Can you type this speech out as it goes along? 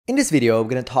In this video, we're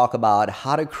going to talk about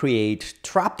how to create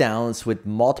drop-downs with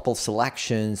multiple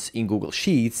selections in Google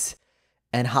Sheets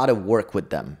and how to work with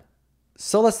them.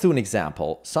 So let's do an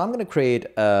example. So I'm going to create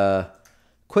a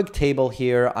quick table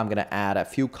here. I'm going to add a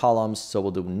few columns. So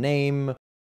we'll do name,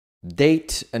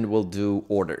 date, and we'll do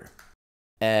order.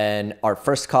 And our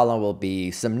first column will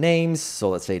be some names. So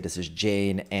let's say this is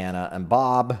Jane, Anna, and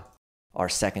Bob. Our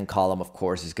second column, of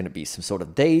course, is going to be some sort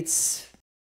of dates.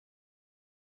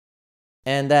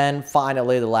 And then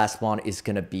finally, the last one is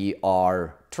going to be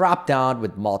our drop down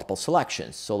with multiple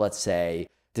selections. So let's say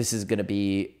this is going to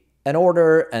be an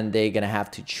order and they're going to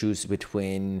have to choose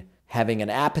between having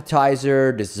an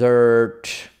appetizer,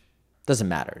 dessert, doesn't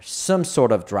matter, some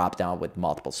sort of drop down with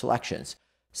multiple selections.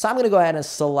 So I'm going to go ahead and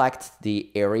select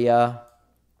the area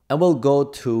and we'll go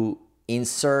to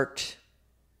insert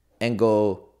and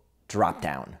go drop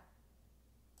down.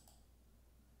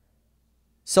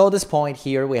 So at this point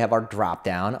here, we have our drop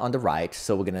down on the right.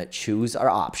 So we're going to choose our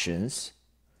options.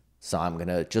 So I'm going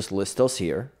to just list those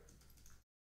here.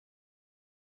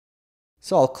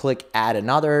 So I'll click add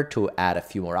another to add a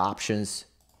few more options.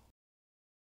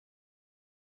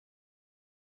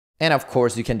 And of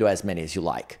course, you can do as many as you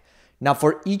like. Now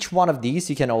for each one of these,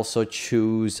 you can also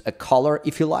choose a color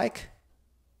if you like.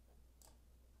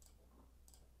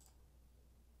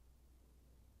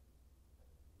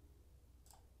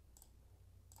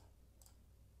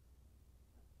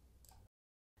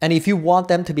 And if you want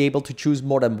them to be able to choose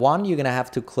more than one, you're going to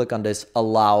have to click on this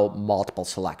allow multiple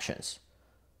selections.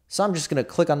 So I'm just going to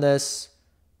click on this,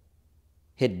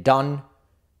 hit done.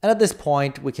 And at this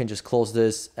point, we can just close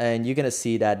this and you're going to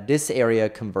see that this area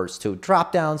converts to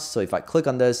drop downs. So if I click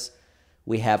on this,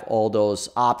 we have all those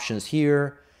options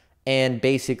here. And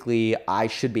basically I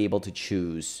should be able to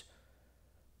choose,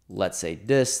 let's say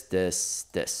this, this,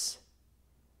 this.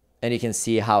 And you can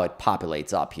see how it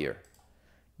populates up here.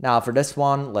 Now for this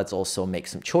one, let's also make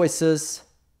some choices.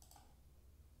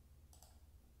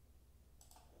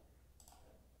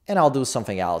 And I'll do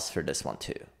something else for this one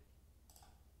too.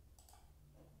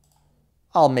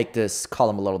 I'll make this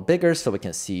column a little bigger so we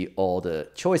can see all the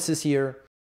choices here.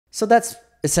 So that's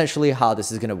essentially how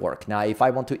this is going to work. Now, if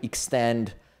I want to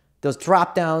extend those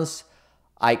drop downs,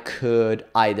 I could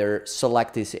either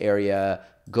select this area,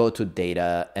 go to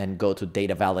data, and go to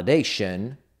data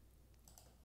validation.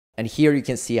 And here you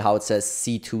can see how it says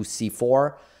C2,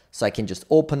 C4. So I can just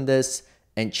open this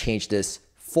and change this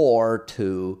 4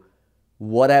 to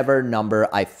whatever number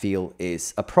I feel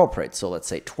is appropriate. So let's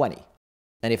say 20.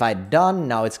 And if I'm done,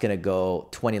 now it's going to go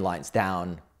 20 lines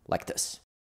down like this.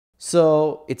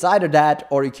 So it's either that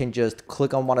or you can just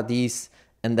click on one of these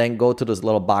and then go to this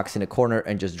little box in the corner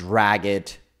and just drag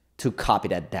it to copy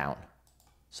that down.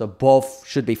 So both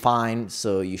should be fine.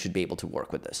 So you should be able to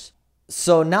work with this.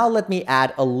 So now let me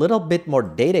add a little bit more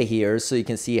data here so you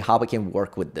can see how we can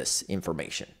work with this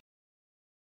information.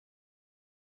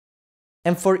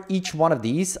 And for each one of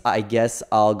these, I guess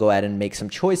I'll go ahead and make some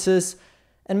choices.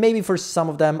 And maybe for some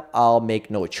of them, I'll make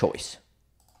no choice.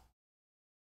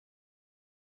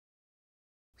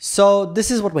 So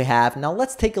this is what we have. Now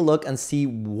let's take a look and see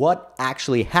what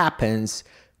actually happens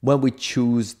when we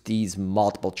choose these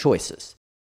multiple choices.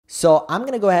 So I'm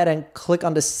going to go ahead and click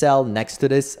on the cell next to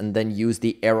this and then use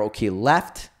the arrow key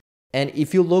left. And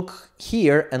if you look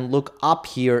here and look up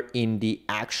here in the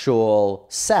actual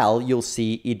cell, you'll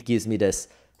see it gives me this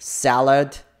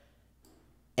salad,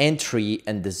 entry,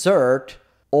 and dessert,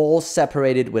 all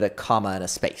separated with a comma and a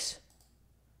space.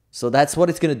 So that's what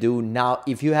it's going to do. Now,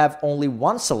 if you have only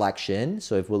one selection,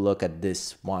 so if we look at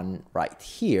this one right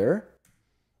here,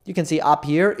 you can see up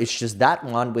here, it's just that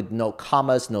one with no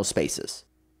commas, no spaces.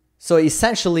 So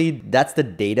essentially, that's the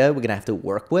data we're going to have to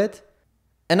work with.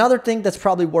 Another thing that's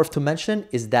probably worth to mention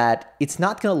is that it's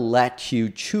not going to let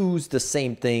you choose the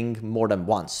same thing more than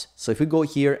once. So if we go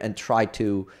here and try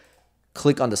to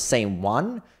click on the same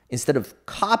one, instead of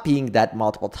copying that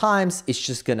multiple times, it's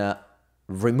just going to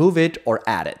remove it or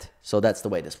add it. So that's the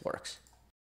way this works.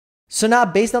 So now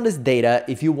based on this data,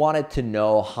 if you wanted to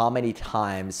know how many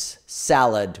times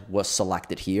salad was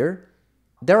selected here,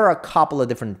 there are a couple of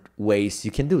different ways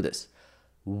you can do this.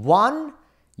 One,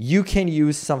 you can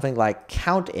use something like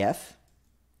COUNTIF,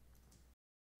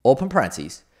 open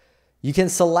parentheses. You can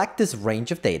select this range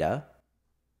of data,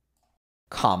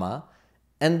 comma,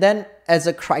 and then as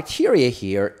a criteria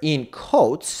here in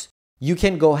quotes, you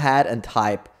can go ahead and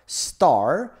type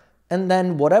star, and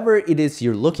then whatever it is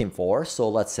you're looking for. So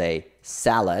let's say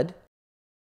salad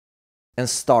and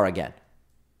star again.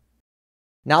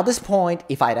 Now at this point,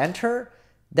 if I'd enter,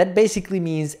 that basically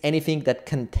means anything that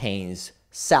contains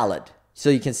salad. So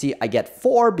you can see I get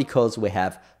 4 because we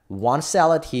have one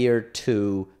salad here,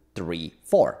 2, 3,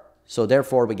 4. So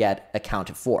therefore we get a count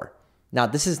of 4. Now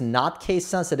this is not case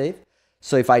sensitive.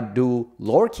 So if I do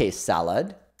lowercase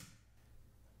salad,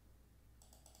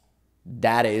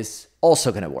 that is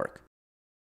also going to work.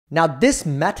 Now this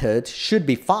method should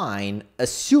be fine,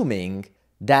 assuming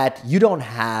that you don't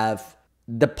have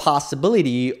the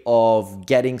possibility of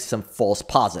getting some false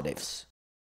positives.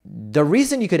 The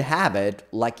reason you could have it,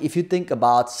 like if you think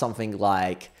about something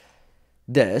like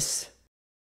this,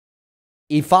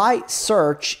 if I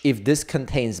search if this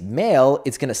contains male,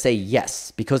 it's going to say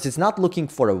yes, because it's not looking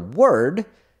for a word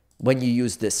when you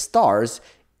use this stars.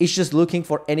 It's just looking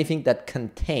for anything that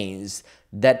contains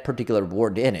that particular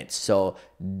word in it. So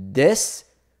this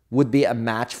would be a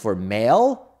match for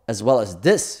male, as well as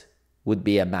this would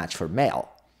be a match for male.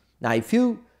 Now, if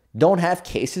you don't have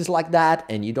cases like that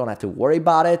and you don't have to worry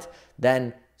about it,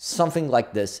 then something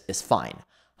like this is fine.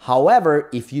 However,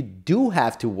 if you do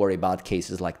have to worry about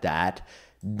cases like that,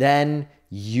 then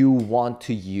you want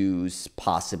to use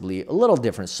possibly a little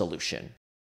different solution.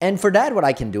 And for that, what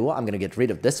I can do, I'm going to get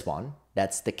rid of this one.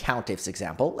 That's the countifs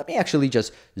example. Let me actually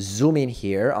just zoom in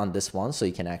here on this one so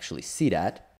you can actually see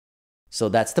that. So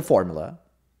that's the formula.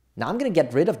 Now I'm going to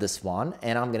get rid of this one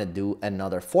and I'm going to do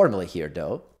another formula here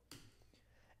though.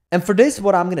 And for this,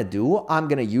 what I'm going to do, I'm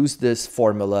going to use this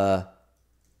formula.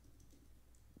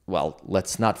 Well,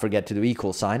 let's not forget to do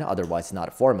equal sign, otherwise it's not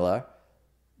a formula.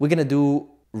 We're going to do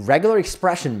regular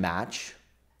expression match,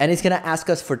 and it's going to ask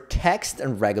us for text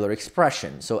and regular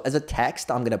expression. So as a text,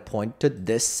 I'm going to point to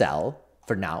this cell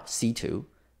for now, C2,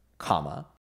 comma.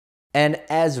 And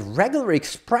as regular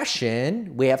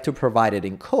expression, we have to provide it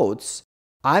in quotes.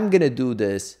 I'm going to do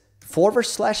this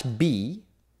 /B,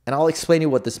 and I'll explain you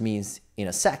what this means in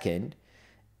a second.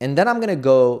 And then I'm going to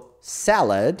go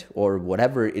salad, or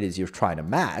whatever it is you're trying to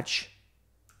match,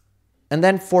 and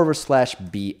then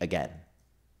 /B again,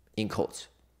 in quotes.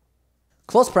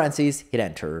 Close parentheses, hit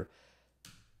enter,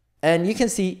 and you can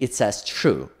see it says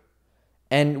true.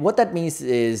 And what that means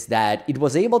is that it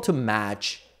was able to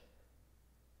match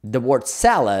the word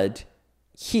salad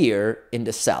here in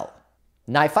the cell.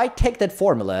 Now, if I take that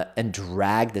formula and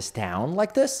drag this down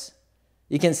like this,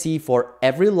 you can see for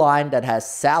every line that has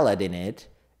salad in it,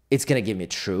 it's going to give me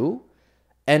true.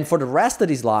 And for the rest of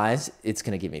these lines, it's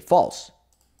going to give me false.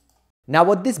 Now,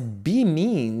 what this B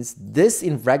means, this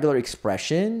in regular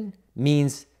expression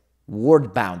means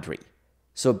word boundary.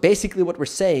 So basically what we're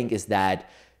saying is that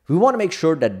we want to make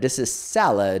sure that this is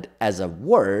salad as a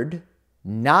word,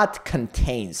 not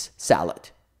contains salad.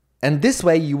 And this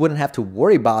way you wouldn't have to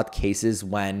worry about cases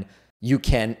when you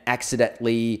can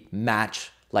accidentally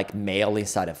match like male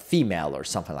inside of female or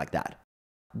something like that.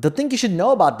 The thing you should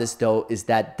know about this though is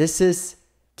that this is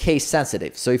case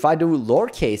sensitive. So if I do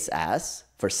lowercase s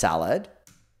for salad,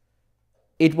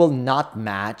 it will not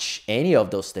match any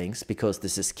of those things because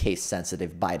this is case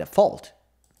sensitive by default.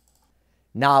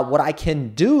 Now, what I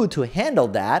can do to handle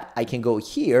that, I can go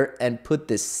here and put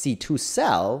this C2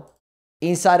 cell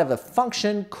inside of a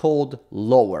function called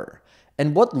lower.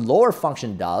 And what lower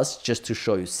function does, just to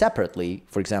show you separately,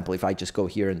 for example, if I just go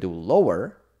here and do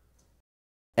lower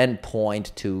and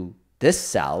point to this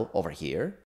cell over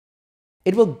here,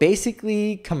 it will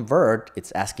basically convert,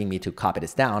 it's asking me to copy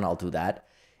this down, I'll do that.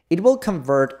 It will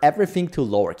convert everything to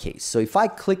lowercase. So if I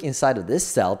click inside of this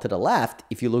cell to the left,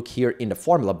 if you look here in the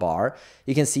formula bar,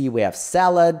 you can see we have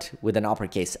salad with an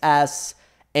uppercase S,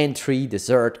 entry,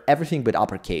 dessert, everything with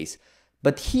uppercase.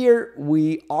 But here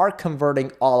we are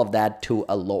converting all of that to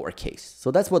a lowercase.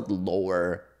 So that's what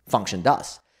lower function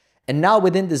does. And now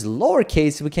within this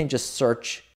lowercase, we can just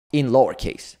search in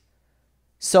lowercase.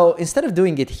 So instead of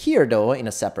doing it here though, in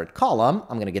a separate column,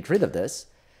 I'm gonna get rid of this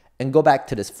and go back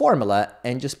to this formula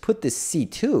and just put this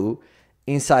C2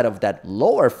 inside of that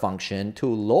lower function to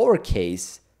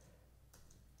lowercase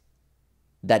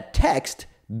that text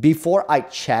before I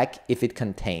check if it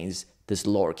contains this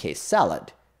lowercase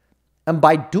salad. And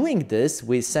by doing this,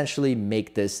 we essentially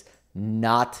make this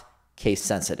not case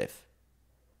sensitive.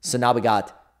 So now we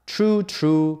got true,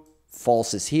 true,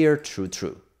 false is here, true,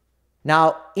 true.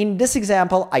 Now, in this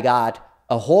example, I got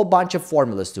a whole bunch of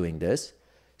formulas doing this.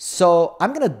 So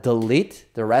I'm going to delete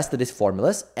the rest of these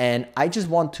formulas, and I just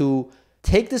want to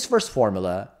take this first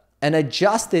formula and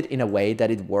adjust it in a way that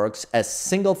it works as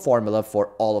single formula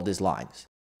for all of these lines.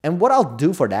 And what I'll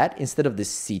do for that, instead of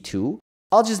this C2,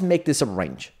 I'll just make this a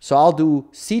range. So I'll do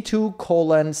C2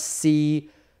 colon C.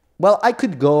 Well, I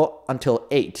could go until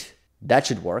 8. That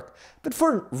should work. But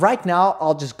for right now,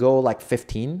 I'll just go like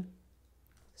 15.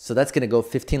 So that's going to go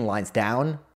 15 lines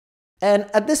down. And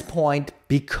at this point,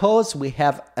 because we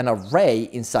have an array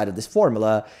inside of this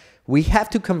formula, we have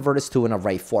to convert this to an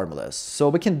array formula. So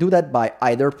we can do that by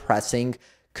either pressing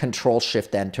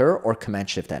Control-Shift-Enter or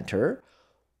Command-Shift-Enter,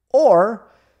 or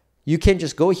you can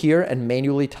just go here and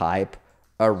manually type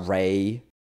array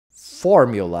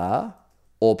formula,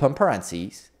 open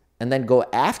parentheses, and then go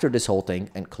after this whole thing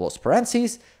and close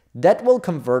parentheses. That will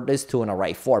convert this to an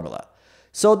array formula.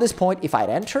 So at this point, if I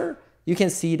enter, you can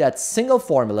see that single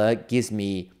formula gives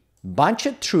me a bunch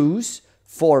of trues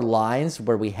for lines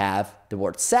where we have the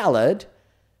word salad,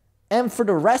 and for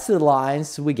the rest of the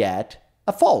lines, we get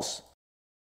a false.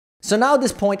 So now at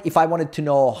this point, if I wanted to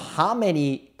know how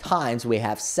many times we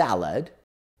have salad,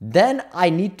 then I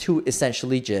need to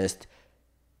essentially just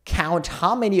count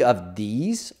how many of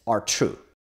these are true.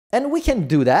 And we can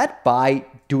do that by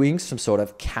doing some sort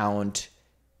of count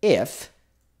if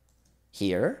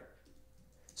here.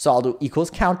 So I'll do equals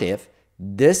count if.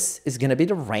 This is going to be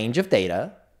the range of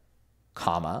data,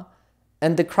 comma,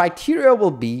 and the criteria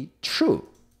will be true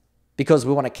because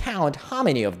we want to count how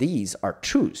many of these are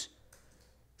trues.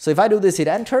 So if I do this, hit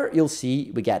enter, you'll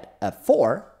see we get a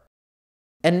 4.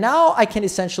 And now I can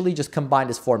essentially just combine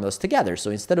these formulas together.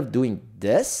 So instead of doing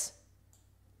this,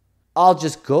 I'll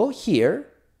just go here,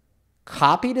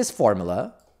 copy this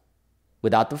formula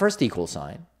without the first equal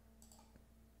sign,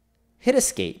 hit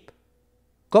escape,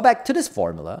 go back to this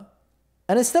formula,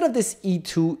 and instead of this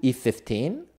E2,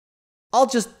 E15, I'll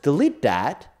just delete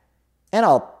that and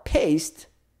I'll paste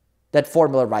that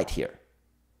formula right here.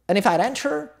 And if I hit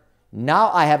enter,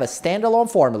 now I have a standalone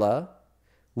formula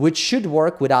which should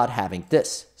work without having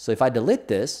this. So if I delete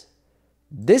this,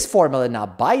 this formula now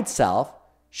by itself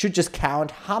should just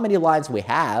count how many lines we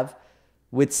have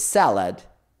with salad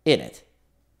in it.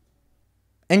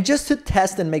 And just to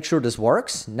test and make sure this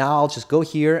works, now I'll just go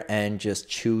here and just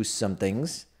choose some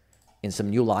things in some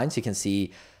new lines. You can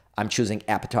see I'm choosing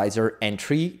appetizer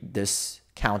entry. This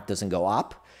count doesn't go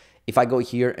up. If I go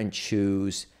here and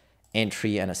choose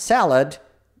entry and a salad,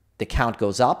 the count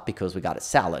goes up because we got a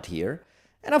salad here.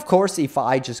 And of course, if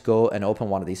I just go and open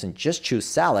one of these and just choose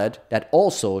salad, that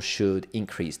also should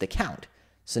increase the count.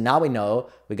 So now we know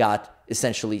we got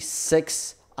essentially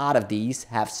 6 out of these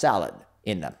have salad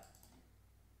in them.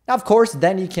 Now, of course,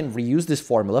 then you can reuse this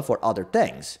formula for other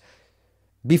things.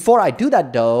 Before I do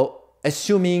that though,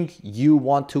 assuming you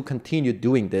want to continue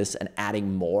doing this and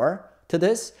adding more to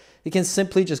this, you can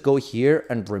simply just go here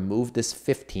and remove this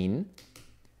 15.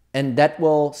 And that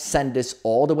will send this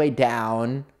all the way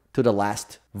down to the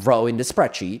last row in the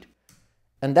spreadsheet.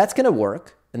 And that's going to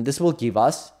work. And this will give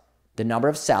us the number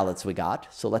of salads we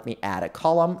got. So let me add a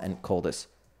column and call this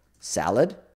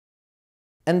salad.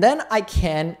 And then I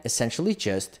can essentially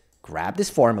just grab this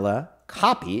formula,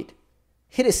 copy it,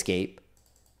 hit escape,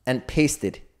 and paste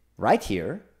it right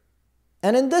here.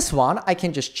 And in this one, I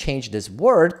can just change this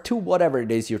word to whatever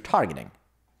it is you're targeting.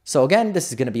 So again,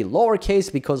 this is going to be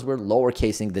lowercase because we're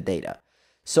lowercasing the data.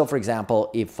 So for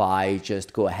example, if I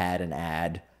just go ahead and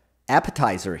add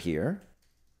appetizer here,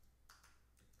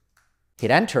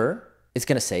 hit enter, it's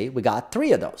going to say we got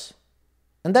 3 of those.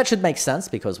 And that should make sense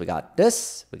because we got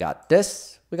this, we got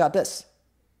this, we got this.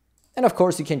 And of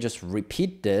course, you can just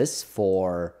repeat this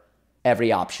for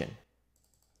every option.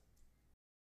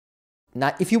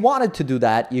 Now, if you wanted to do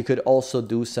that, you could also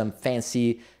do some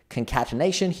fancy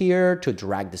concatenation here to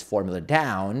drag this formula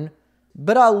down,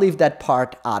 but I'll leave that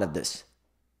part out of this.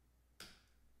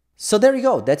 So there you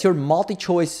go. That's your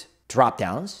multi-choice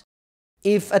dropdowns.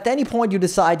 If at any point you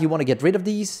decide you want to get rid of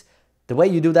these, the way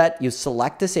you do that, you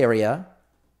select this area,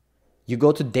 you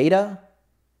go to data,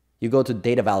 you go to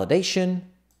data validation,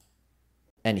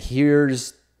 and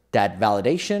here's that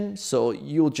validation. So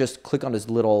you'll just click on this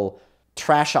little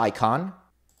trash icon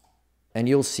and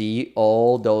you'll see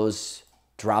all those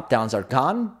dropdowns are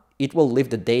gone. It will leave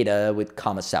the data with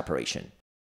comma separation.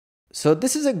 So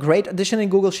this is a great addition in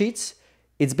Google Sheets.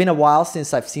 It's been a while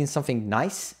since I've seen something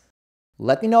nice.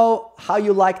 Let me know how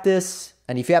you like this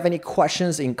and if you have any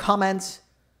questions in comments.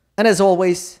 And as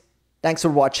always, thanks for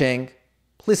watching.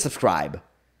 Please subscribe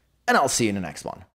and I'll see you in the next one.